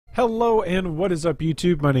Hello and what is up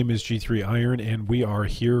YouTube? My name is G3 Iron and we are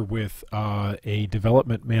here with a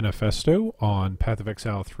development manifesto on Path of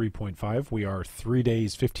Exile 3.5. We are 3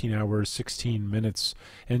 days, 15 hours, 16 minutes,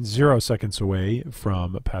 and 0 seconds away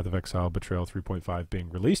from Path of Exile Betrayal 3.5 being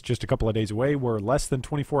released. Just a couple of days away. We're less than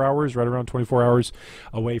 24 hours, right around 24 hours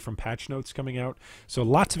away from patch notes coming out. So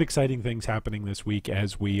lots of exciting things happening this week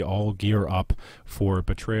as we all gear up for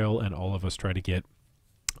Betrayal and all of us try to get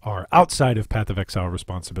are outside of Path of Exile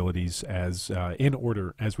responsibilities as in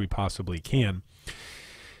order as we possibly can.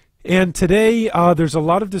 And today there's a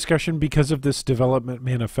lot of discussion because of this development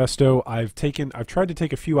manifesto. I've tried to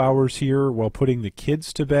take a few hours here while putting the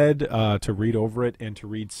kids to bed to read over it and to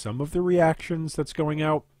read some of the reactions that's going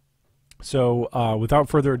out. So without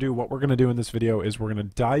further ado, what we're going to do in this video is we're going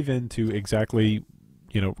to dive into exactly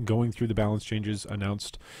going through the balance changes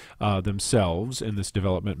announced themselves in this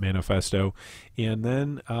development manifesto, and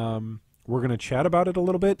then we're going to chat about it a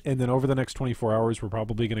little bit, and then over the next 24 hours we're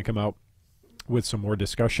probably going to come out with some more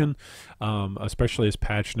discussion, especially as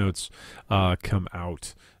patch notes come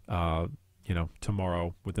out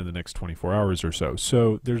tomorrow within the next 24 hours or so.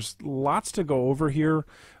 So there's lots to go over here.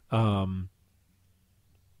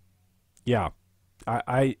 Yeah.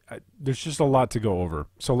 There's just a lot to go over,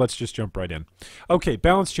 so let's just jump right in. Okay,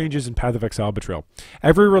 balance changes in Path of Exile Betrayal.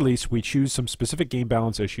 Every release, we choose some specific game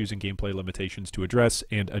balance issues and gameplay limitations to address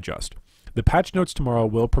and adjust. The patch notes tomorrow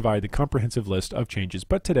will provide the comprehensive list of changes,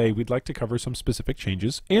 but today we'd like to cover some specific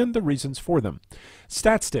changes and the reasons for them.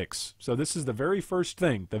 Stat sticks. So this is the very first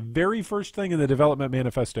thing. The very first thing in the development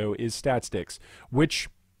manifesto is stat sticks, which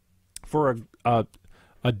for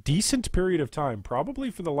a decent period of time,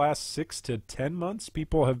 probably for the last 6 to 10 months,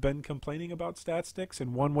 people have been complaining about stat sticks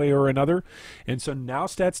in one way or another, and so now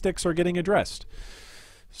stat sticks are getting addressed.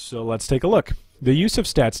 So let's take a look. The use of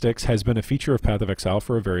stat sticks has been a feature of Path of Exile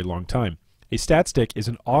for a very long time. A stat stick is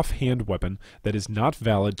an offhand weapon that is not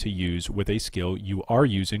valid to use with a skill you are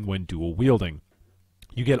using when dual wielding.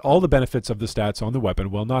 You get all the benefits of the stats on the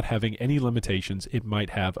weapon while not having any limitations it might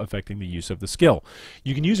have affecting the use of the skill.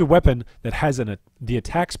 You can use a weapon that has the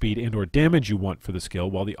attack speed and or damage you want for the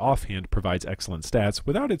skill, while the offhand provides excellent stats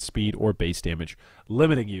without its speed or base damage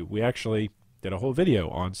limiting you. We actually did a whole video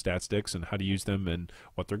on stat sticks and how to use them and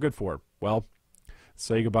what they're good for. Well,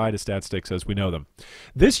 say goodbye to stat sticks as we know them.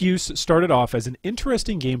 This use started off as an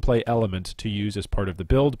interesting gameplay element to use as part of the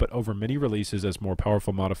build, but over many releases as more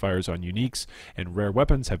powerful modifiers on uniques and rare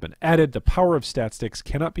weapons have been added, the power of stat sticks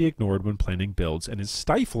cannot be ignored when planning builds and is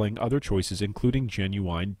stifling other choices, including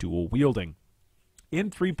genuine dual wielding. In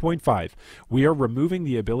 3.5, we are removing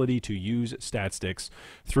the ability to use stat sticks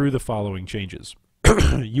through the following changes.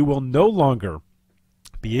 You will no longer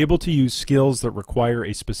be able to use skills that require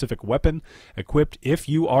a specific weapon equipped if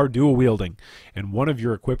you are dual wielding and one of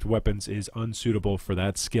your equipped weapons is unsuitable for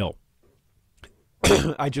that skill.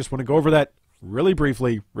 I just want to go over that really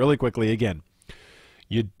briefly, really quickly again.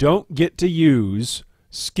 You don't get to use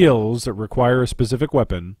skills that require a specific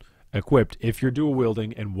weapon equipped if you're dual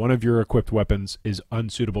wielding and one of your equipped weapons is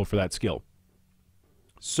unsuitable for that skill.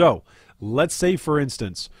 So let's say, for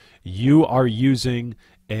instance, you are using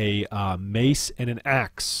a mace and an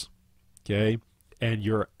axe, okay, and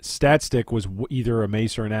your stat stick was either a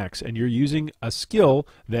mace or an axe, and you're using a skill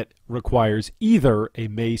that requires either a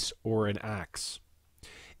mace or an axe.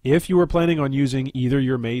 If you were planning on using either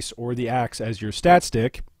your mace or the axe as your stat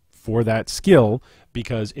stick for that skill,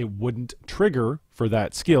 because it wouldn't trigger for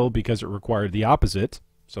that skill because it required the opposite,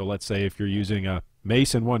 so let's say if you're using a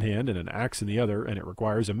mace in one hand and an axe in the other and it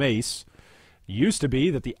requires a mace, it used to be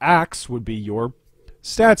that the axe would be your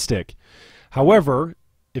stat stick. However,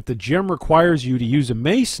 if the gem requires you to use a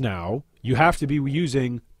mace now, you have to be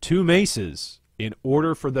using 2 maces in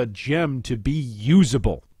order for the gem to be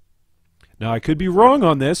usable. Now, I could be wrong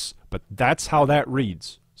on this, but that's how that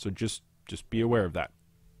reads. So just be aware of that.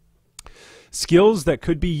 Skills that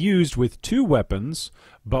could be used with 2 weapons,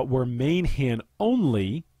 but were main hand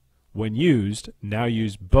only when used, now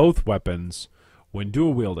use both weapons when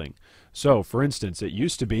dual wielding. So, for instance, it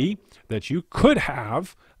used to be that you could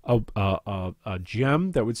have a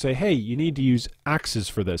gem that would say, hey, you need to use axes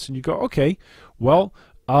for this. And you go, okay, well,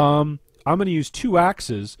 I'm going to use 2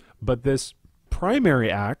 axes, but this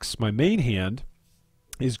primary axe, my main hand,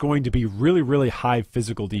 is going to be really, really high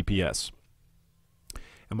physical DPS.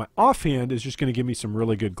 And my offhand is just going to give me some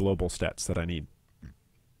really good global stats that I need.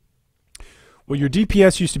 Well, your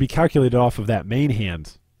DPS used to be calculated off of that main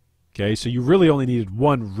hand. Okay, so you really only needed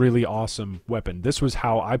one really awesome weapon. This was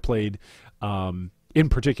how I played in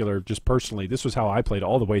particular, just personally, this was how I played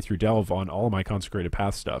all the way through Delve on all of my Consecrated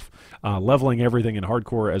Path stuff, leveling everything in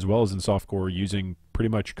hardcore as well as in softcore using pretty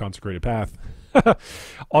much Consecrated Path.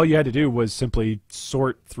 All you had to do was simply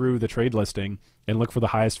sort through the trade listing and look for the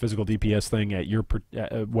highest physical DPS thing at your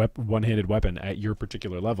one-handed weapon at your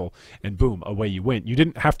particular level, and boom, away you went. You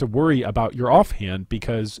didn't have to worry about your offhand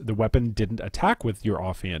because the weapon didn't attack with your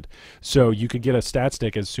offhand. So you could get a stat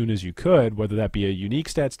stick as soon as you could, whether that be a unique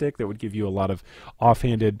stat stick that would give you a lot of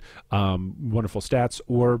offhanded wonderful stats,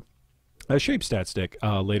 or a shape stat stick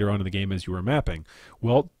later on in the game as you were mapping.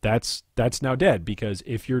 Well, that's now dead, because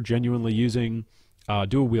if you're genuinely using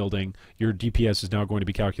dual wielding, your DPS is now going to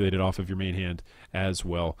be calculated off of your main hand as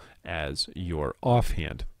well as your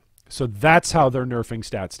offhand. So that's how they're nerfing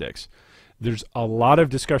stat sticks. There's a lot of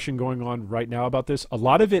discussion going on right now about this. A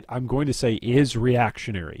lot of it, I'm going to say, is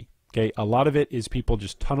reactionary. Okay, a lot of it is people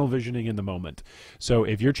just tunnel visioning in the moment. So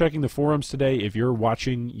if you're checking the forums today, if you're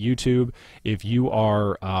watching YouTube, if you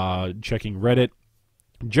are checking Reddit,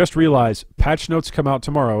 just realize patch notes come out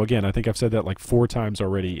tomorrow. Again, I think I've said that like 4 times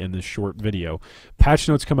already in this short video. Patch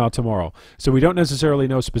notes come out tomorrow. So we don't necessarily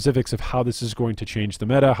know specifics of how this is going to change the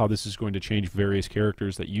meta, how this is going to change various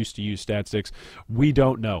characters that used to use stat sticks. We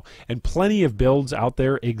don't know. And plenty of builds out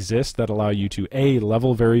there exist that allow you to A,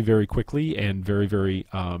 level very, very quickly and very, very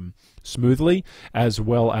smoothly, as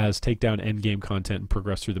well as take down endgame content and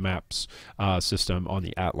progress through the maps system on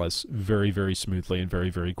the Atlas very, very smoothly and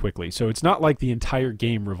very, very quickly. So it's not like the entire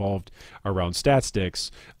game revolved around stat sticks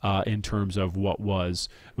in terms of what was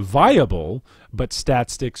viable, but stat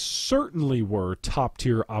sticks certainly were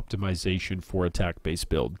top-tier optimization for attack-based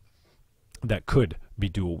build that could be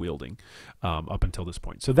dual wielding up until this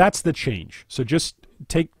point. So that's the change. So just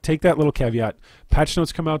take that little caveat. Patch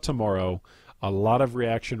notes come out tomorrow. A lot of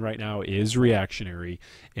reaction right now is reactionary,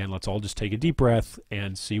 and let's all just take a deep breath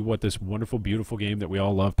and see what this wonderful, beautiful game that we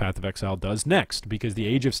all love, Path of Exile, does next, because the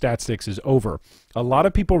age of stat sticks is over. A lot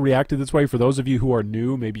of people reacted this way. For those of you who are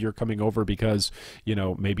new, maybe you're coming over because, you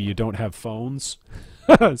know, maybe you don't have phones,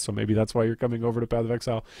 so maybe that's why you're coming over to Path of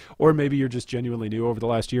Exile, or maybe you're just genuinely new over the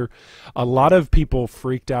last year. A lot of people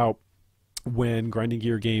freaked out when Grinding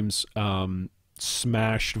Gear Games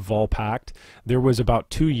smashed Volpact. There was about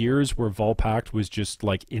 2 years where Volpact was just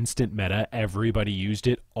like instant meta. Everybody used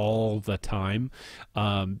it all the time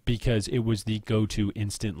because it was the go-to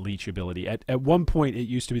instant leech ability. At one point, it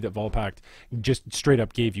used to be that Volpact just straight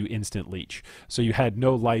up gave you instant leech. So you had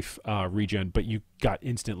no life regen, but you got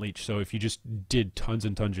instant leech. So if you just did tons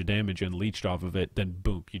and tons of damage and leeched off of it, then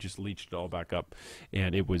boom, you just leeched it all back up.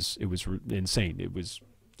 And it was insane. It was,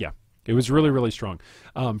 yeah. It was really, really strong.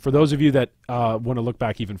 For those of you that want to look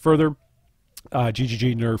back even further,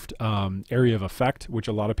 GGG nerfed Area of Effect, which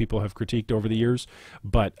a lot of people have critiqued over the years.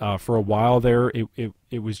 But for a while there,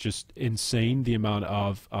 it was just insane, the amount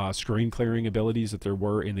of screen clearing abilities that there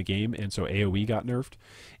were in the game. And so AoE got nerfed.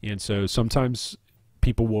 And so sometimes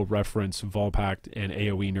people will reference Volpact and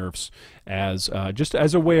AoE nerfs as just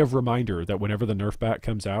as a way of reminder that whenever the nerf bat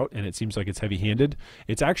comes out and it seems like it's heavy-handed,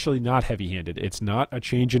 it's actually not heavy-handed. It's not a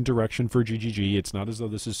change in direction for GGG. It's not as though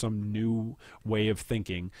this is some new way of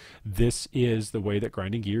thinking. This is the way that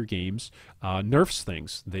Grinding Gear Games nerfs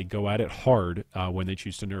things. They go at it hard when they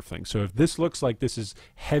choose to nerf things. So if this looks like this is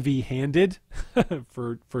heavy-handed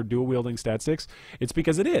for dual-wielding stat sticks, it's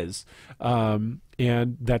because it is.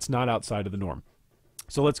 And that's not outside of the norm.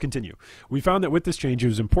 So let's continue. We found that with this change, it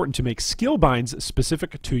was important to make skill binds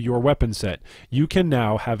specific to your weapon set. You can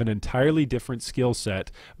now have an entirely different skill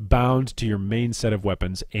set bound to your main set of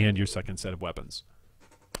weapons and your second set of weapons.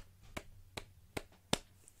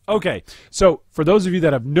 Okay, so for those of you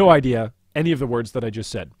that have no idea any of the words that I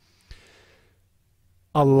just said,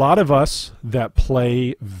 a lot of us that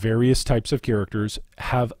play various types of characters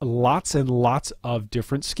have lots and lots of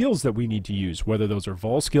different skills that we need to use, whether those are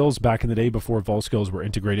Vol skills back in the day before Vol skills were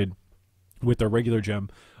integrated with our regular gem,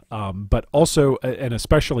 but also and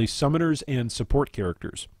especially summoners and support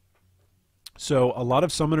characters. So a lot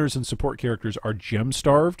of summoners and support characters are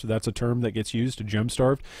gem-starved. That's a term that gets used,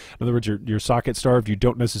 gem-starved. In other words, you're socket-starved. You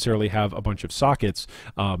don't necessarily have a bunch of sockets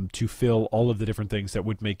to fill all of the different things that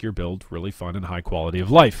would make your build really fun and high quality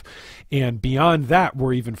of life. And beyond that,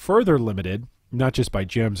 we're even further limited, not just by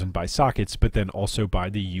gems and by sockets, but then also by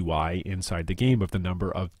the UI inside the game of the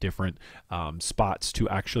number of different spots to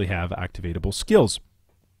actually have activatable skills.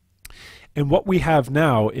 And what we have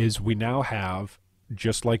now is we now have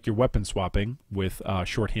just like your weapon swapping with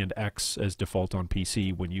shorthand X as default on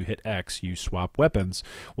PC. When you hit X, you swap weapons.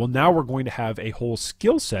 Well, now we're going to have a whole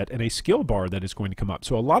skill set and a skill bar that is going to come up.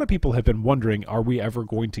 So a lot of people have been wondering, are we ever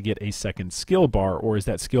going to get a second skill bar, or is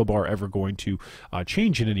that skill bar ever going to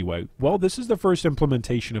change in any way? Well, this is the first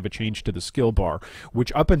implementation of a change to the skill bar,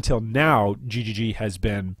 which up until now, GGG has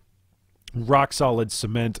been rock solid,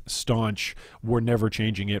 cement, staunch. We're never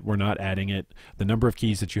changing it. We're not adding it. The number of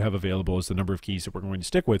keys that you have available is the number of keys that we're going to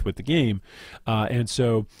stick with the game. And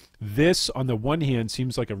so this, on the one hand,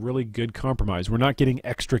 seems like a really good compromise. We're not getting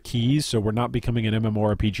extra keys, so we're not becoming an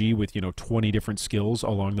MMORPG with 20 different skills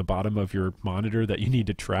along the bottom of your monitor that you need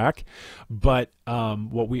to track. But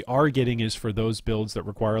what we are getting is, for those builds that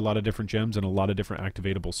require a lot of different gems and a lot of different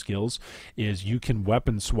activatable skills, is you can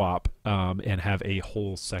weapon swap and have a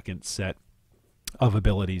whole second set of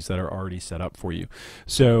abilities that are already set up for you.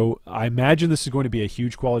 So I imagine this is going to be a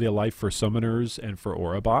huge quality of life for summoners and for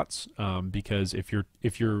aura bots, because if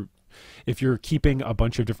you're keeping a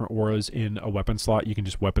bunch of different auras in a weapon slot, you can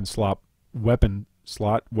just weapon slot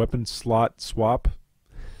swap.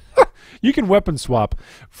 You can weapon swap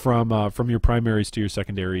from your primaries to your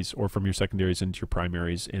secondaries, or from your secondaries into your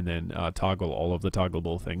primaries, and then toggle all of the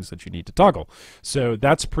toggleable things that you need to toggle. So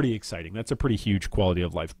that's pretty exciting. That's a pretty huge quality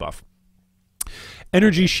of life buff.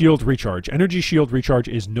 Energy Shield Recharge. Energy Shield Recharge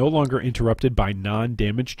is no longer interrupted by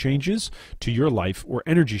non-damage changes to your life or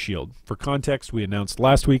energy shield. For context, we announced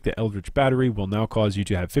last week that Eldritch Battery will now cause you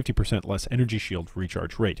to have 50% less energy shield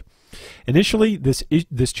recharge rate. Initially,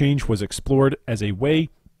 this change was explored as a way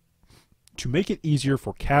to make it easier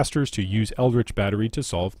for casters to use Eldritch Battery to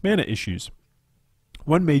solve mana issues.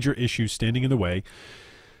 One major issue standing in the way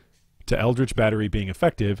to Eldritch Battery being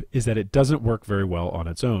effective is that it doesn't work very well on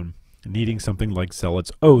its own, needing something like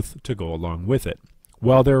Zealot's Oath to go along with it.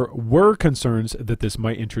 While there were concerns that this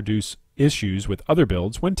might introduce issues with other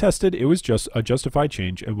builds, when tested, it was just a justified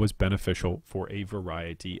change and was beneficial for a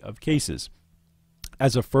variety of cases.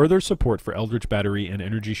 As a further support for Eldritch Battery and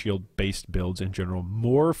Energy Shield based builds in general,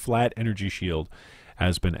 more flat Energy Shield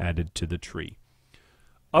has been added to the tree.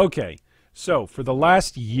 Okay, so for the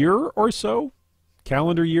last year or so,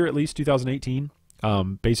 calendar year at least, 2018,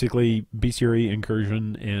 basically Bestiary,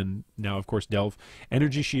 Incursion, and now of course Delve,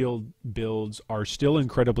 Energy Shield builds are still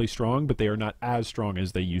incredibly strong, but they are not as strong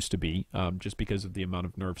as they used to be, just because of the amount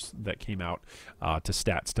of nerfs that came out to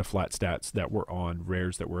stats, to flat stats that were on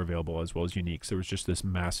rares that were available, as well as uniques. There was just this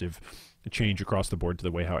massive change across the board to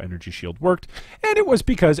the way how Energy Shield worked, and it was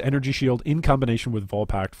because Energy Shield, in combination with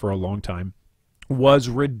Volpact for a long time, was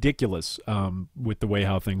ridiculous with the way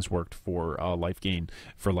how things worked for life gain,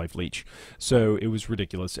 for life leech. So it was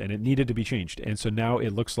ridiculous, and it needed to be changed. And so now it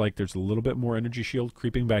looks like there's a little bit more Energy Shield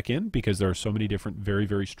creeping back in, because there are so many different very,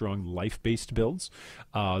 very strong life-based builds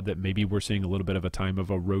that maybe we're seeing a little bit of a time of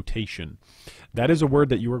a rotation. That is a word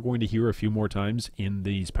that you are going to hear a few more times in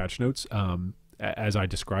these patch notes. As I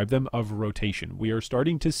describe them, of rotation. We are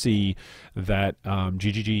starting to see that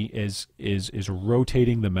GGG is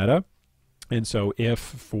rotating the meta. And so if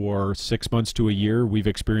for 6 months to a year we've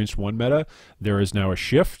experienced one meta, there is now a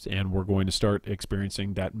shift, and we're going to start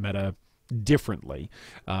experiencing that meta differently.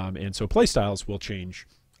 And so playstyles will change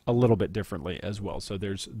a little bit differently as well. So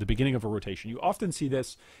there's the beginning of a rotation. You often see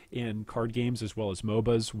this in card games as well as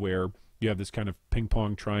MOBAs, where you have this kind of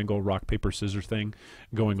ping-pong triangle, rock, paper, scissors thing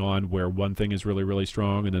going on, where one thing is really, really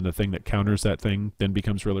strong, and then the thing that counters that thing then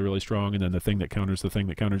becomes really, really strong, and then the thing that counters the thing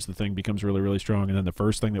that counters the thing becomes really, really strong, and then the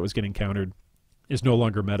first thing that was getting countered is no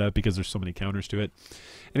longer meta because there's so many counters to it.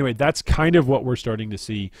 Anyway, that's kind of what we're starting to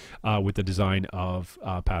see with the design of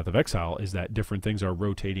Path of Exile, is that different things are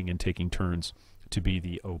rotating and taking turns to be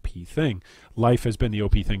the OP thing. Life has been the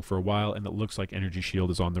OP thing for a while, and it looks like Energy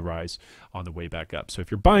Shield is on the rise, on the way back up. So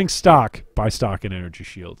if you're buying stock, buy stock in Energy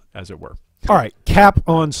Shield, as it were. All right, cap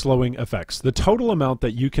on slowing effects. The total amount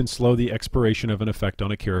that you can slow the expiration of an effect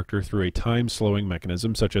on a character through a time-slowing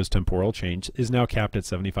mechanism, such as temporal change, is now capped at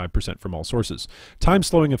 75% from all sources.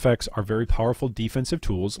 Time-slowing effects are very powerful defensive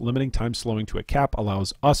tools. Limiting time slowing to a cap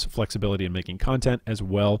allows us flexibility in making content, as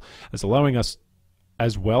well as allowing us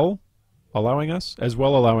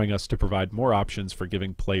to provide more options for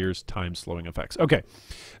giving players time-slowing effects. Okay,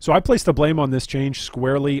 so I place the blame on this change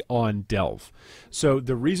squarely on Delve. So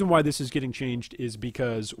the reason why this is getting changed is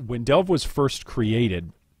because when Delve was first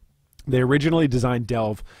created, they originally designed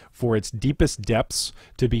Delve for its deepest depths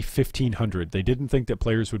to be 1500. They didn't think that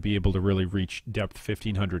players would be able to really reach depth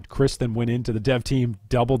 1500. Chris then went into the dev team,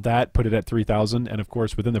 doubled that, put it at 3000, and of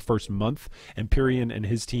course within the first month, Empyrean and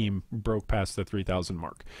his team broke past the 3000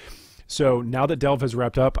 mark. So now that Delve has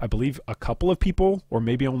wrapped up, I believe a couple of people, or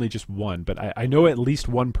maybe only just one, but I know at least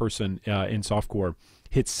one person in softcore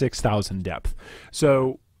hit 6,000 depth.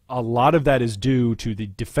 So a lot of that is due to the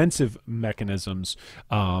defensive mechanisms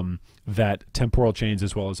that temporal chains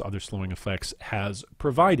as well as other slowing effects has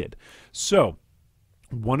provided. So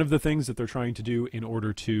one of the things that they're trying to do in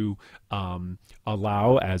order to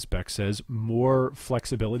allow, as Beck says, more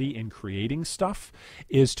flexibility in creating stuff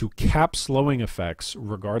is to cap slowing effects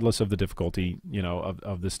regardless of the difficulty, you know,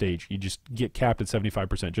 of the stage. You just get capped at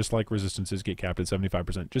 75%, just like resistances get capped at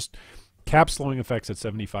 75%. Just cap slowing effects at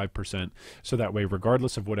 75%, so that way,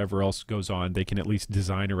 regardless of whatever else goes on, they can at least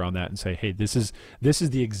design around that and say, hey, this is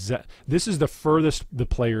the furthest the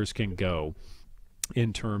players can go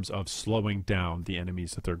in terms of slowing down the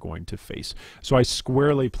enemies that they're going to face. So I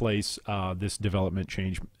squarely place this development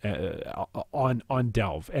change on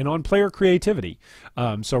Delve and on player creativity.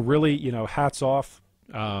 So really, you know, hats off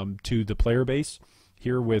to the player base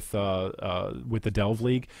here with the Delve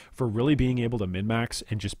League for really being able to min-max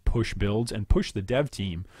and just push builds and push the dev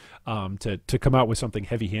team to come out with something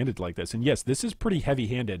heavy-handed like this. And yes, this is pretty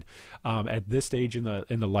heavy-handed at this stage in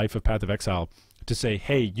the life of Path of Exile, to say,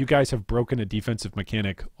 hey, you guys have broken a defensive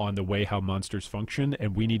mechanic on the way how monsters function,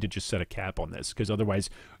 and we need to just set a cap on this, because otherwise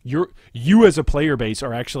you as a player base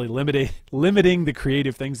are actually limiting the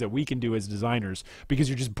creative things that we can do as designers, because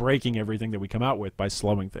you're just breaking everything that we come out with by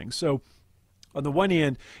slowing things. So on the one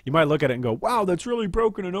hand, you might look at it and go, wow, that's really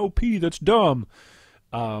broken and OP, that's dumb.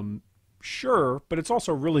 Sure, but it's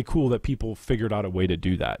also really cool that people figured out a way to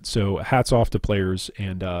do that. So hats off to players,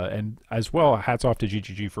 and as well, hats off to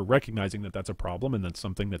GGG for recognizing that that's a problem and that's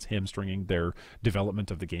something that's hamstringing their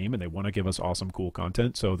development of the game, and they want to give us awesome, cool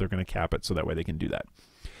content, so they're going to cap it so that way they can do that.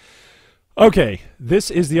 Okay,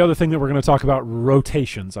 this is the other thing that we're going to talk about,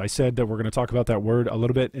 rotations. I said that we're going to talk about that word a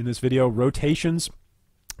little bit in this video, rotations.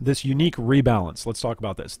 This unique rebalance. Let's talk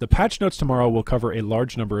about this. The patch notes tomorrow will cover a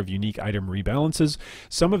large number of unique item rebalances.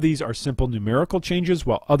 Some of these are simple numerical changes,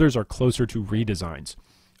 while others are closer to redesigns.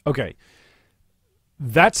 Okay,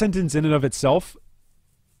 that sentence in and of itself,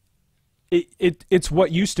 it's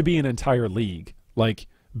what used to be an entire league. Like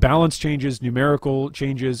balance changes, numerical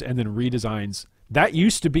changes, and then redesigns. That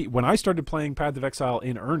used to be, when I started playing Path of Exile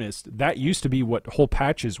in earnest, that used to be what whole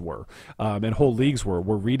patches were, and whole leagues were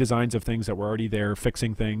redesigns of things that were already there,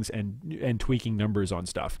 fixing things and tweaking numbers on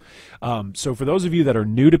stuff. So for those of you that are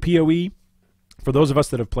new to PoE, for those of us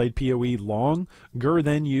that have played PoE longer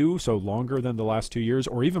than you, so longer than the last 2 years,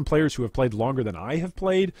 or even players who have played longer than I have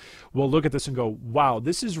played, will look at this and go, wow,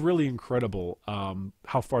 this is really incredible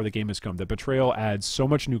how far the game has come. That Betrayal adds so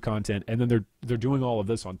much new content, and then they're doing all of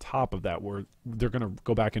this on top of that, where they're going to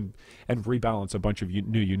go back and rebalance a bunch of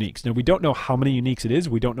new uniques. Now, we don't know how many uniques it is.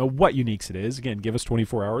 We don't know what uniques it is. Again, give us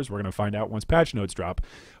 24 hours. We're going to find out once patch notes drop.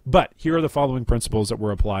 But here are the following principles that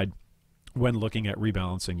were applied when looking at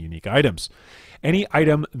rebalancing unique items. Any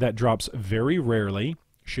item that drops very rarely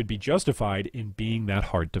should be justified in being that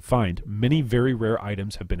hard to find. Many very rare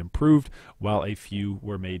items have been improved, while a few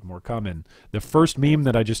were made more common. The first meme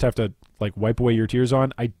that I just have to like wipe away your tears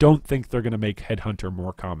on, I don't think they're going to make Headhunter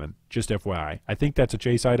more common. Just FYI. I think that's a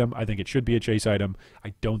chase item. I think it should be a chase item.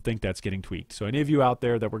 I don't think that's getting tweaked. So any of you out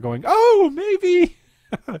there that were going, oh, maybe...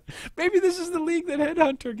 maybe this is the league that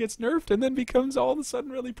Headhunter gets nerfed and then becomes all of a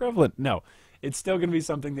sudden really prevalent. No, it's still going to be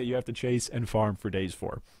something that you have to chase and farm for days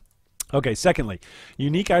for. Okay, secondly,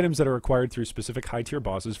 unique items that are acquired through specific high-tier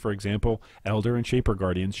bosses, for example, Elder and Shaper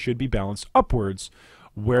Guardians, should be balanced upwards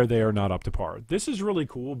where they are not up to par. This is really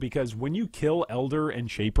cool because when you kill Elder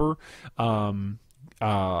and Shaper, and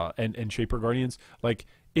Shaper Guardians, like,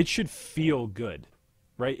 it should feel good,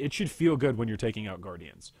 right? It should feel good when you're taking out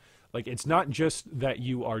Guardians. Like, it's not just that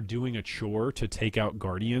you are doing a chore to take out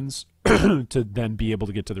Guardians to then be able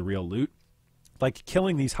to get to the real loot. Like,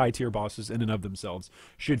 killing these high-tier bosses in and of themselves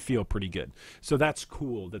should feel pretty good. So that's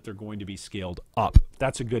cool that they're going to be scaled up.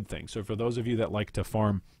 That's a good thing. So for those of you that like to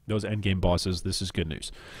farm those endgame bosses, this is good news.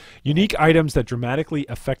 Unique items that dramatically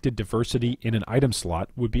affected diversity in an item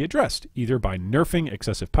slot would be addressed, either by nerfing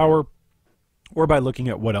excessive power or by looking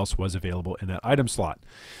at what else was available in that item slot.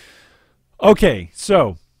 Okay,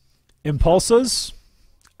 so... Impulsas,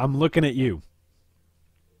 I'm looking at you.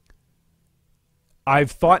 I've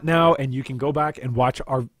thought now, and you can go back and watch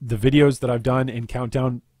the videos that I've done in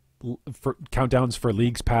countdowns for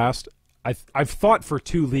leagues past. I've thought for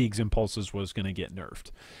 2 leagues Impulsas was going to get nerfed,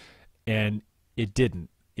 and it didn't.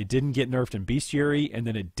 It didn't get nerfed in Bestiary, and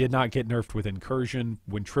then it did not get nerfed with Incursion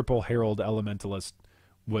when Triple Herald Elementalist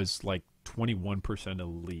was like 21% of the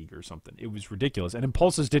league or something. It was ridiculous. And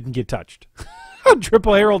Impulses didn't get touched.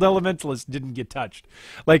 Triple Herald Elementalist didn't get touched.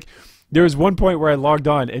 Like, there was one point where I logged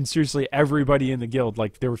on, and seriously, everybody in the guild,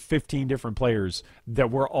 like, there were 15 different players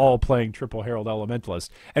that were all playing Triple Herald Elementalist.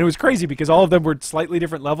 And it was crazy because all of them were slightly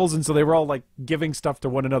different levels, and so they were all, like, giving stuff to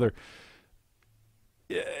one another.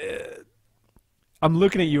 I'm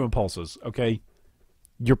looking at you, Impulses, okay?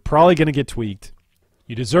 You're probably going to get tweaked.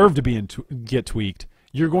 You deserve to get tweaked.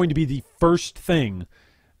 You're going to be the first thing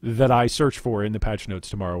that I search for in the patch notes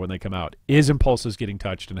tomorrow when they come out. Is Impulses getting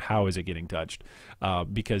touched, and how is it getting touched?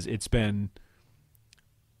 Because it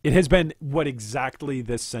has been what exactly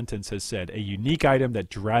this sentence has said: a unique item that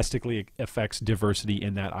drastically affects diversity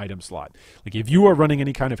in that item slot. Like, if you are running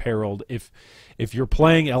any kind of Herald, if you're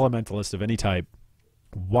playing Elementalist of any type,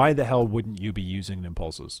 why the hell wouldn't you be using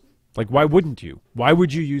Impulses? Like, why wouldn't you? Why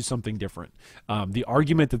would you use something different? The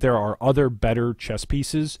argument that there are other better chess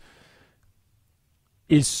pieces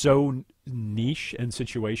is so niche and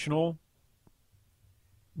situational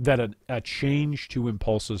that a change to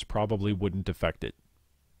Impulses probably wouldn't affect it,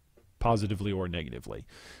 positively or negatively.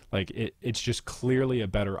 Like, it's just clearly a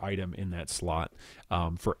better item in that slot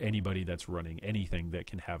for anybody that's running anything that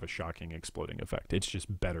can have a shocking exploding effect. It's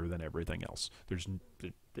just better than everything else.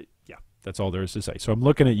 Yeah, that's all there is to say. So I'm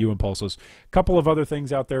looking at you, Impulses. A couple of other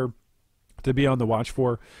things out there to be on the watch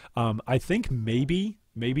for. I think maybe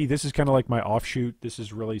this is kind of like my offshoot. This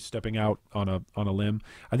is really stepping out on a limb.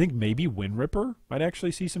 I think maybe Wind Ripper might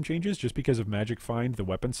actually see some changes just because of Magic Find, the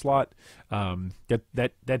weapon slot.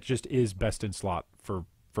 That just is best in slot for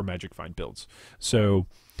Magic Find builds. So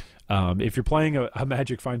if you're playing a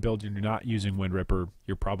Magic Find build and you're not using Wind Ripper,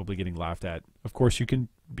 you're probably getting laughed at. Of course, you can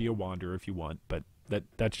be a Wanderer if you want, but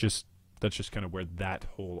that's just kind of where that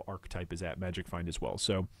whole archetype is at Magic Find as well.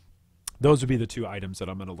 So those would be the two items that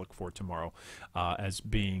I'm going to look for tomorrow as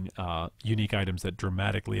being unique items that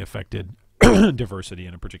dramatically affected diversity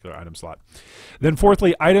in a particular item slot. Then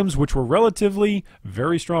fourthly, items which were relatively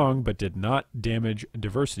very strong but did not damage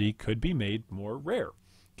diversity could be made more rare.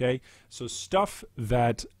 Okay, so stuff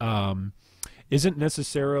that isn't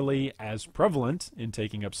necessarily as prevalent in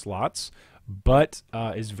taking up slots, but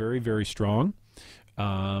is very, very strong,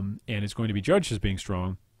 and is going to be judged as being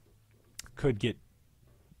strong, could get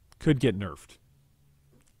nerfed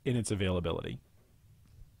in its availability.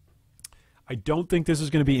 I don't think this is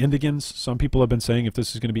going to be Indigans. Some people have been saying if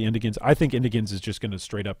this is going to be Indigans. I think Indigans is just going to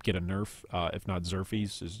straight up get a nerf. If not,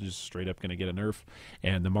 Xerfes is just straight up going to get a nerf.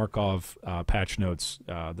 And the Markov patch notes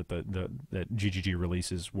that GGG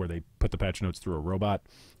releases, where they put the patch notes through a robot,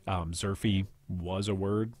 Xerfe was a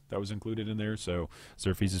word that was included in there, so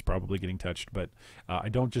Xerfes is probably getting touched. But I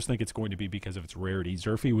don't just think it's going to be because of its rarity.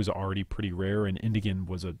 Xerfe was already pretty rare, and Indigan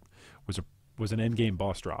was an endgame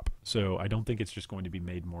boss drop. So I don't think it's just going to be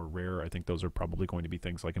made more rare. I think those are probably going to be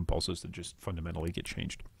things like Impulses that just fundamentally get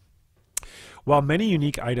changed. While many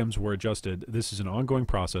unique items were adjusted, this is an ongoing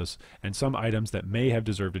process, and some items that may have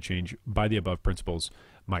deserved a change by the above principles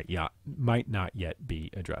might not yet be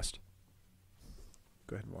addressed.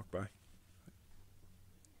 Go ahead and walk by.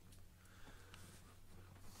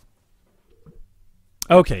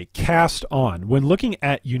 Okay, cast on. When looking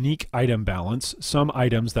at unique item balance, some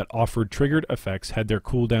items that offered triggered effects had their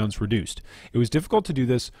cooldowns reduced. It was difficult to do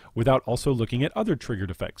this without also looking at other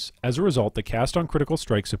triggered effects. As a result, the cast on critical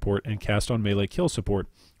strike support and cast on melee kill support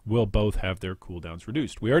will both have their cooldowns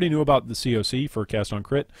reduced. We already knew about the COC for cast on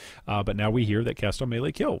crit, but now we hear that cast on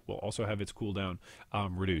melee kill will also have its cooldown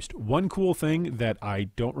reduced. One cool thing that I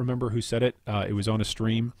don't remember who said it, it was on a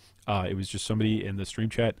stream. It was just somebody in the stream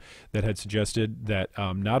chat that had suggested that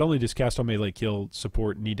not only does cast on melee kill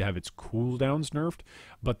support need to have its cooldowns nerfed,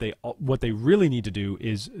 but what they really need to do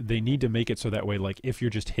is they need to make it so that way, like if you're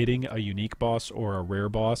just hitting a unique boss or a rare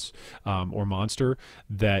boss or monster,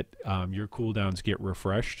 that your cooldowns get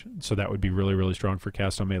refreshed. So that would be really, really strong for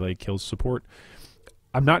cast on melee kill support.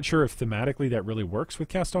 I'm not sure if thematically that really works with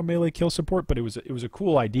cast on melee kill support, but it was a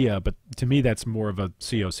cool idea. But to me, that's more of a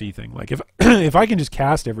COC thing. Like if if I can just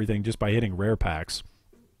cast everything just by hitting rare packs,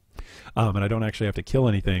 and I don't actually have to kill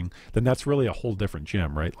anything, then that's really a whole different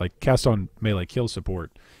gem, right? Like cast on melee kill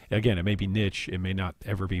support, again, it may be niche, it may not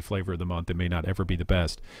ever be flavor of the month, it may not ever be the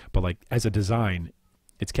best, but like as a design,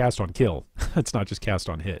 it's cast on kill. It's not just cast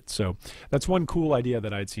on hit. So that's one cool idea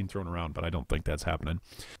that I'd seen thrown around, but I don't think that's happening.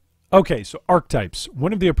 Okay, so archetypes.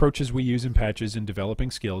 One of the approaches we use in patches in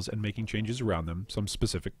developing skills and making changes around them, some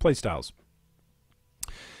specific playstyles.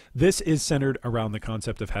 This is centered around the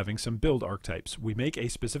concept of having some build archetypes. We make a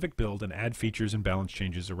specific build and add features and balance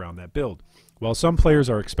changes around that build. While some players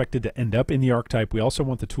are expected to end up in the archetype, we also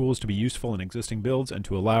want the tools to be useful in existing builds and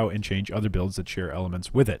to allow and change other builds that share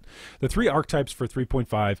elements with it. The 3 archetypes for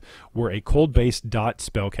 3.5 were a cold-based dot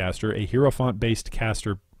spellcaster, a hierophant-based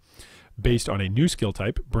caster based on a new skill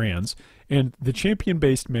type, brands, and the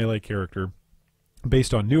champion-based melee character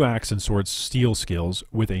based on new axe and sword steel skills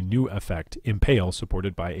with a new effect, impale,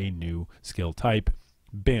 supported by a new skill type,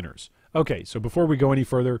 banners. Okay, so before we go any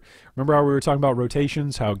further, remember how we were talking about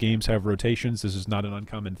rotations, how games have rotations? This is not an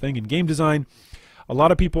uncommon thing in game design. A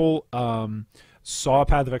lot of people saw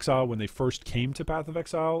Path of Exile when they first came to Path of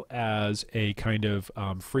Exile as a kind of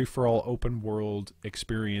free-for-all open world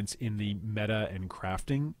experience in the meta and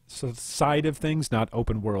crafting side of things, not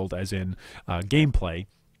open world as in gameplay,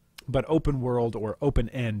 but open world or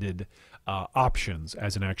open-ended options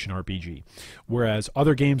as an action RPG. Whereas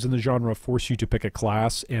other games in the genre force you to pick a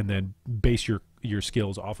class and then base your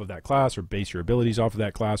skills off of that class, or base your abilities off of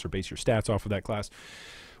that class, or base your stats off of that class.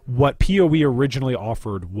 What PoE originally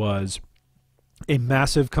offered was a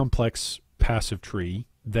massive complex passive tree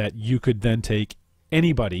that you could then take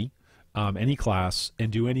anybody, any class,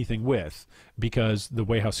 and do anything with, because the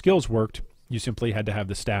way how skills worked, you simply had to have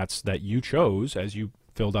the stats that you chose as you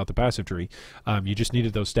filled out the passive tree. You just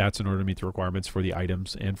needed those stats in order to meet the requirements for the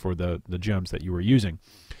items and for the gems that you were using.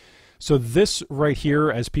 So this right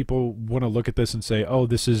here, as people want to look at this and say, oh,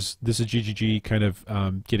 this is GGG kind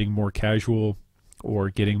of getting more casual or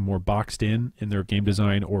getting more boxed in their game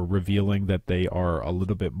design, or revealing that they are a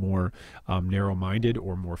little bit more narrow-minded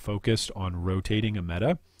or more focused on rotating a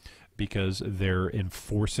meta because they're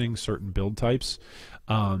enforcing certain build types.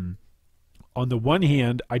 On the one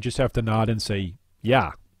hand, I just have to nod and say,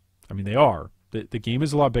 yeah, I mean, they are. The game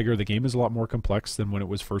is a lot bigger. The game is a lot more complex than when it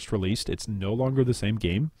was first released. It's no longer the same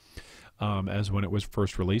game as when it was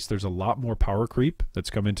first released. There's a lot more power creep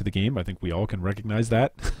that's come into the game. I think we all can recognize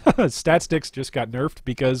that. Stat sticks just got nerfed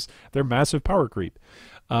because they're massive power creep.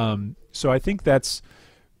 So I think it's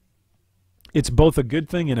both a good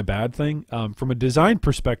thing and a bad thing. From a design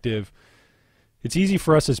perspective, it's easy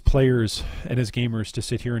for us as players and as gamers to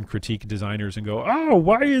sit here and critique designers and go, oh,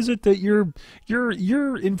 why is it that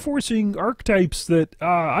you're enforcing archetypes that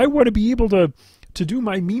I want to be able to do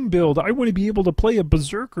my meme build? I want to be able to play a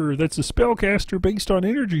berserker that's a spellcaster based on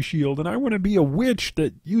energy shield, and I want to be a witch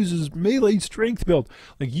that uses melee strength build.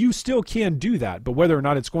 Like, you still can do that, but whether or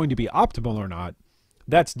not it's going to be optimal or not,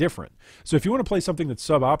 that's different. So if you want to play something that's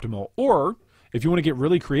suboptimal, or if you want to get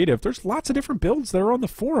really creative, there's lots of different builds that are on the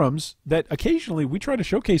forums that occasionally we try to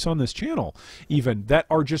showcase on this channel, even, that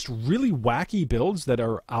are just really wacky builds that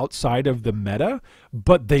are outside of the meta,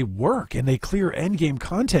 but they work and they clear endgame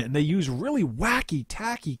content and they use really wacky,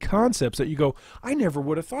 tacky concepts that you go, I never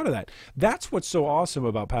would have thought of that. That's what's so awesome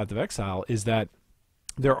about Path of Exile, is that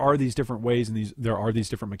there are these different ways and there are these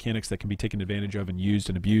different mechanics that can be taken advantage of and used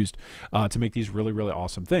and abused to make these really, really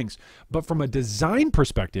awesome things. But from a design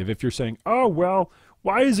perspective, if you're saying, oh, well,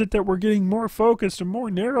 why is it that we're getting more focused and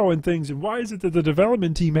more narrow in things, and why is it that the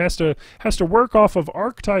development team has to work off of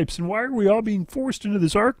archetypes, and why are we all being forced into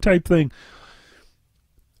this archetype thing?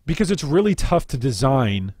 Because it's really tough to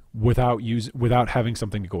design without having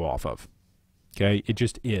something to go off of. Okay, it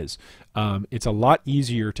just is. It's a lot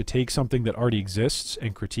easier to take something that already exists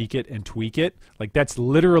and critique it and tweak it. Like, that's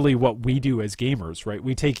literally what we do as gamers, right?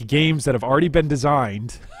 We take games that have already been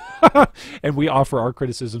designed and we offer our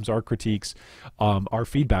criticisms, our critiques, our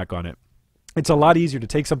feedback on it. It's a lot easier to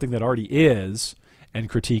take something that already is and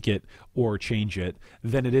critique it or change it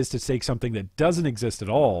than it is to take something that doesn't exist at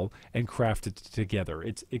all and craft it together.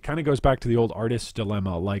 It kind of goes back to the old artist's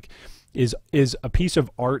dilemma. Like, is a piece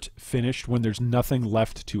of art finished when there's nothing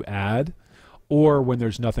left to add, or when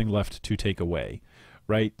there's nothing left to take away,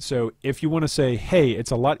 right? So if you want to say, hey,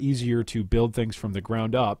 it's a lot easier to build things from the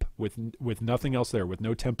ground up with nothing else there, with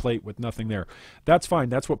no template, with nothing there, that's fine.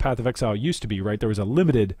 That's what Path of Exile used to be, right? There was a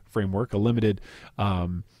limited framework, a limited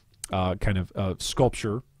kind of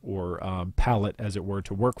sculpture or palette, as it were,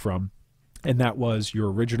 to work from, and that was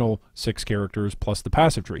your original 6 characters plus the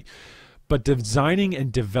passive tree. But designing and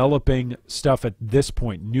developing stuff at this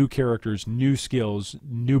point, new characters, new skills,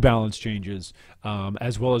 new balance changes,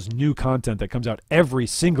 as well as new content that comes out every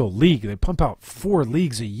single league. They pump out 4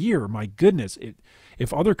 leagues a year. My goodness.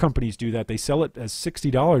 If other companies do that, they sell it as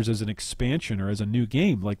 $60 as an expansion or as a new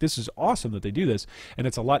game. Like, this is awesome that they do this. And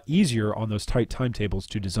it's a lot easier on those tight timetables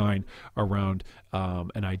to design around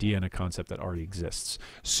an idea and a concept that already exists.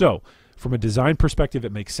 So from a design perspective,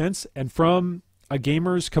 it makes sense. And from a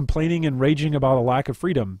gamer's complaining and raging about a lack of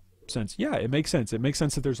freedom sense. Yeah, it makes sense. It makes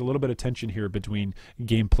sense that there's a little bit of tension here between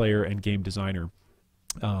game player and game designer.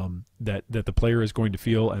 That the player is going to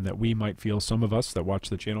feel, and that we might feel, some of us that watch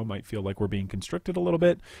the channel might feel like we're being constricted a little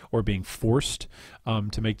bit, or being forced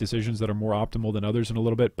to make decisions that are more optimal than others in a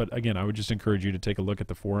little bit. But again, I would just encourage you to take a look at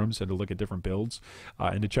the forums and to look at different builds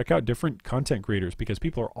and to check out different content creators, because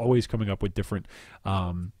people are always coming up with different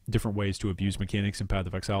ways to abuse mechanics in Path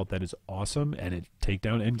of Exile. That is awesome, and it take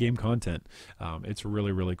down endgame content. It's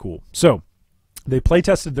really, really cool. So they play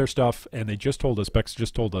tested their stuff, and they just told us, Bex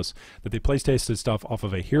just told us, that they play tested stuff off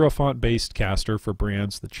of a Hierophant based caster for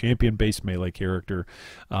brands, the champion based melee character,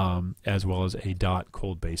 as well as a dot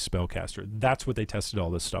cold based spellcaster. That's what they tested all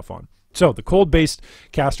this stuff on. So the cold-based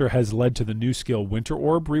caster has led to the new skill Winter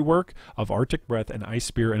Orb rework of Arctic Breath and Ice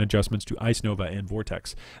Spear, and adjustments to Ice Nova and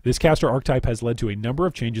Vortex. This caster archetype has led to a number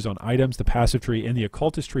of changes on items, the passive tree and the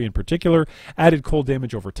occultist tree in particular. Added cold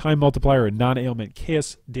damage over time multiplier and non-ailment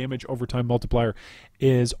chaos damage over time multiplier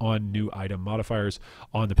is on new item modifiers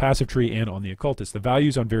on the passive tree and on the occultist. The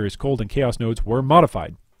values on various cold and chaos nodes were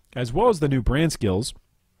modified, as well as the new brand skills.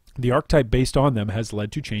 The archetype based on them has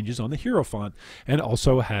led to changes on the Hierophant, and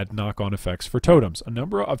also had knock-on effects for totems. A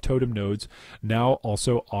number of totem nodes now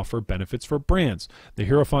also offer benefits for brands. The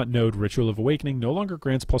Hierophant node Ritual of Awakening no longer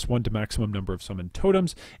grants +1 to maximum number of summoned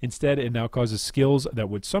totems. Instead, it now causes skills that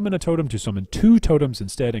would summon a totem to summon 2 totems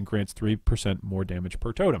instead, and grants 3% more damage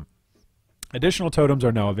per totem. Additional totems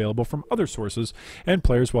are now available from other sources, and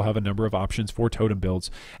players will have a number of options for totem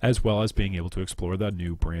builds, as well as being able to explore the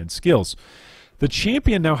new brand skills. The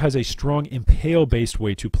champion now has a strong Impale-based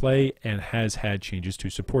way to play, and has had changes to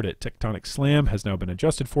support it. Tectonic Slam has now been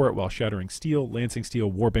adjusted for it, while Shattering Steel, Lancing Steel,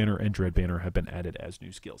 War Banner, and Dread Banner have been added as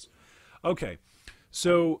new skills. Okay,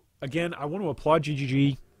 so again, I want to applaud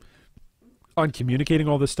GGG on communicating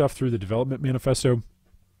all this stuff through the development manifesto.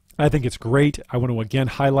 I think it's great. I want to again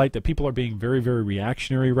highlight that people are being very, very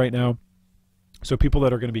reactionary right now. So people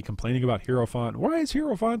that are going to be complaining about Hierophant, why is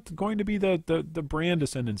Hierophant going to be the brand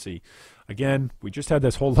ascendancy? Again, we just had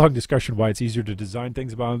this whole long discussion why it's easier to design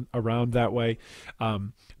things around that way.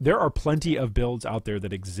 There are plenty of builds out there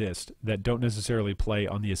that exist that don't necessarily play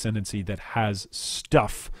on the ascendancy that has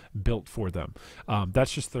stuff built for them.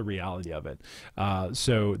 That's just the reality of it.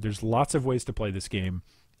 So there's lots of ways to play this game.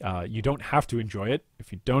 You don't have to enjoy it.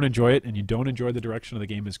 If you don't enjoy it and you don't enjoy the direction the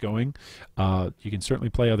game is going, you can certainly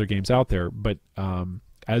play other games out there. But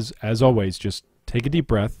as always, just take a deep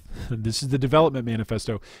breath. This is the development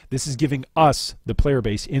manifesto. This is giving us, the player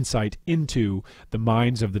base, insight into the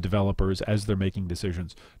minds of the developers as they're making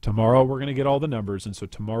decisions. Tomorrow we're going to get all the numbers, and so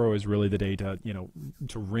tomorrow is really the day to,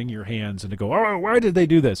 to wring your hands and to go, oh, why did they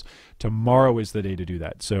do this? Tomorrow is the day to do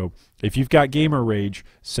that. So if you've got gamer rage,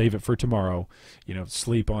 save it for tomorrow.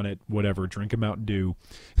 Sleep on it, whatever. Drink a Mountain Dew.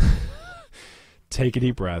 Take a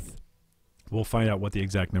deep breath. We'll find out what the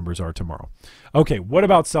exact numbers are tomorrow. Okay, what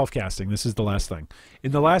about self-casting? This is the last thing.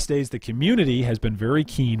 In the last days, the community has been very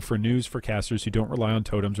keen for news for casters who don't rely on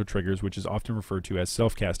totems or triggers, which is often referred to as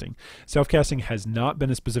self-casting. Self-casting has not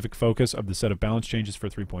been a specific focus of the set of balance changes for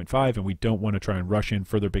 3.5, and we don't want to try and rush in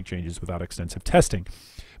further big changes without extensive testing.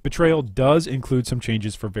 Betrayal does include some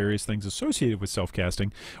changes for various things associated with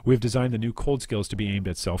self-casting. We have designed the new cold skills to be aimed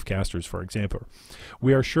at self-casters, for example.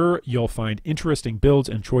 We are sure you'll find interesting builds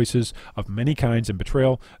and choices of many kinds in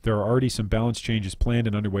Betrayal. There are already some balance changes planned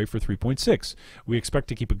and underway for 3.6. We expect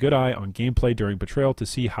to keep a good eye on gameplay during Betrayal to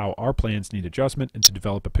see how our plans need adjustment, and to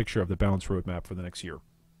develop a picture of the balance roadmap for the next year.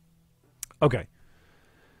 Okay.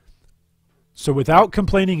 So without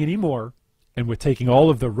complaining anymore, and with taking all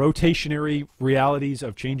of the rotationary realities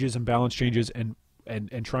of changes and balance changes, and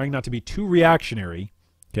trying not to be too reactionary,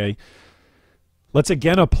 okay, let's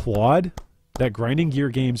again applaud that Grinding Gear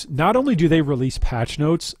Games, not only do they release patch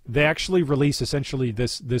notes, they actually release essentially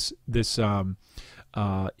this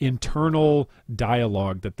internal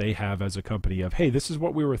dialogue that they have as a company of, hey, this is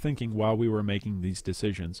what we were thinking while we were making these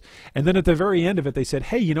decisions. And then at the very end of it, they said,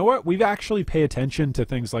 hey, you know what? We've actually paid attention to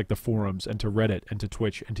things like the forums and to Reddit and to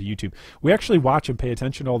Twitch and to YouTube. We actually watch and pay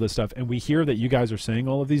attention to all this stuff, and we hear that you guys are saying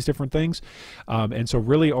all of these different things. And so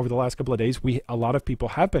really over the last couple of days, a lot of people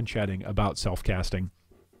have been chatting about self-casting.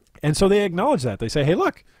 And so they acknowledge that. They say, hey,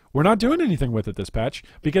 look, we're not doing anything with it this patch,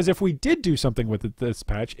 because if we did do something with it this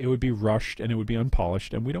patch, it would be rushed and it would be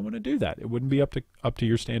unpolished, and we don't want to do that. It wouldn't be up to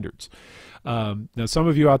your standards. Now, some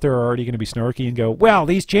of you out there are already going to be snarky and go, well,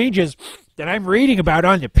 these changes that I'm reading about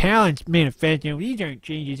on the Balance Manifesto, these aren't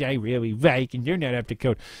changes I really like, and they're not up to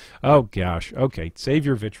code. Oh, gosh. Okay, save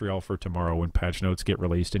your vitriol for tomorrow when patch notes get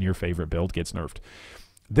released and your favorite build gets nerfed.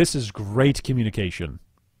 This is great communication.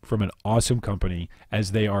 from an awesome company,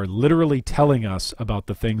 as they are literally telling us about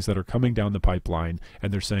the things that are coming down the pipeline,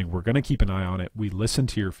 and they're saying, we're going to keep an eye on it. We listen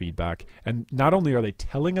to your feedback. And not only are they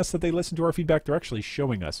telling us that they listen to our feedback, they're actually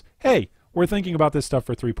showing us, hey, we're thinking about this stuff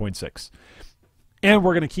for 3.6. And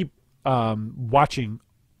we're going to keep watching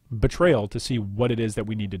Betrayal to see what it is that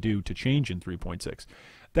we need to do to change in 3.6.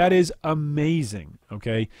 That is amazing,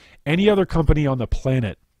 okay? Any other company on the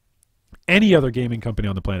planet, any other gaming company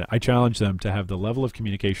on the planet, I challenge them to have the level of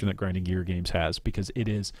communication that Grinding Gear Games has, because it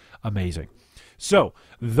is amazing. So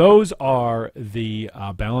those are the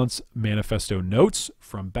Balance Manifesto notes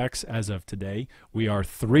from Bex as of today. We are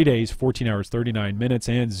 3 days, 14 hours, 39 minutes,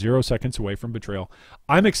 and 0 seconds away from Betrayal.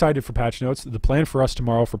 I'm excited for patch notes. The plan for us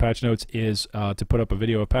tomorrow for patch notes is to put up a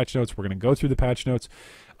video of patch notes. We're going to go through the patch notes.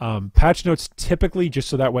 Patch notes typically, just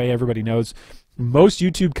so that way everybody knows, most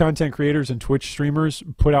YouTube content creators and Twitch streamers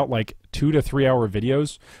put out like 2 to 3 hour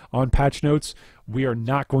videos on patch notes. We are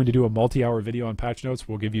not going to do a multi-hour video on patch notes.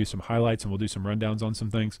 We'll give you some highlights and we'll do some rundowns on some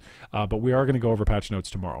things, but we are going to go over patch notes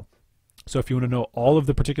tomorrow. So if you want to know all of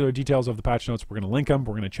the particular details of the patch notes, we're going to link them.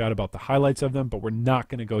 We're going to chat about the highlights of them, but we're not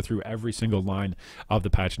going to go through every single line of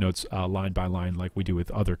the patch notes line by line like we do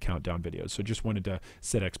with other countdown videos. So just wanted to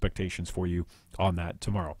set expectations for you on that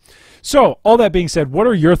tomorrow. So all that being said, what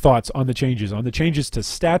are your thoughts on the changes? On the changes to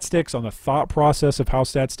stat sticks, on the thought process of how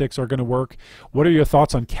stat sticks are going to work? What are your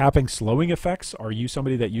thoughts on capping slowing effects? Are you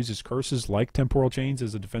somebody that uses curses like temporal chains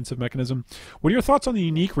as a defensive mechanism? What are your thoughts on the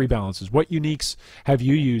unique rebalances? What uniques have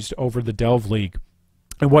you used over the Delve League?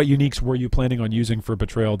 And what uniques were you planning on using for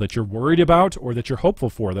Betrayal that you're worried about or that you're hopeful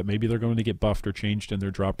for, that maybe they're going to get buffed or changed in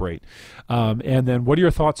their drop rate? And then what are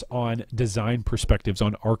your thoughts on design perspectives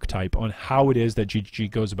on Archetype, on how it is that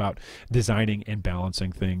GGG goes about designing and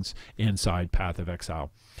balancing things inside Path of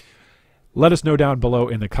Exile? Let us know down below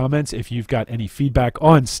in the comments if you've got any feedback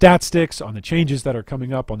on stat sticks, on the changes that are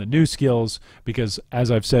coming up, on the new skills, because as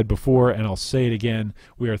I've said before, and I'll say it again,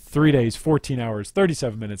 we are 3 days, 14 hours,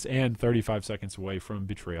 37 minutes, and 35 seconds away from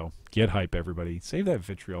Betrayal. Get hype, everybody. Save that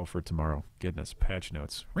vitriol for tomorrow. Goodness, patch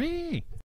notes. Whee!